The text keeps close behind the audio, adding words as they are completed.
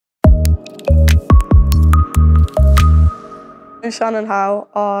I'm Shannon.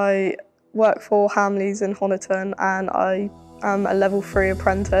 I work for Hamleys in Honiton and I am a level 3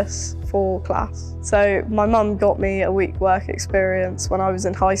 apprentice for class. So my mum got me a week work experience when I was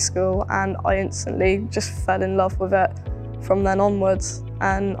in high school and I instantly just fell in love with it from then onwards,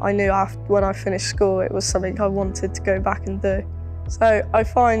 and I knew when I finished school it was something I wanted to go back and do. So I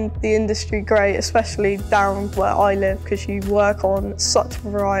find the industry great, especially down where I live, because you work on such a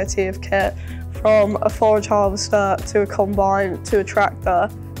variety of kit, from a forage harvester to a combine to a tractor,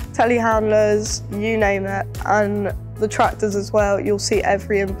 telehandlers, you name it, and the tractors as well. You'll see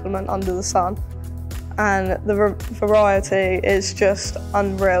every implement under the sun, and the variety is just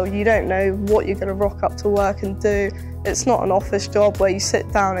unreal. You don't know what you're going to rock up to work and do. It's not an office job where you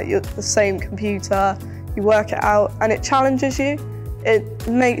sit down at the same computer, you work it out, and it challenges you. It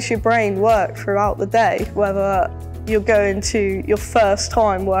makes your brain work throughout the day, whether you're going to your first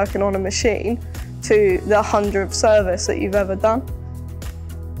time working on a machine to the 100th service that you've ever done.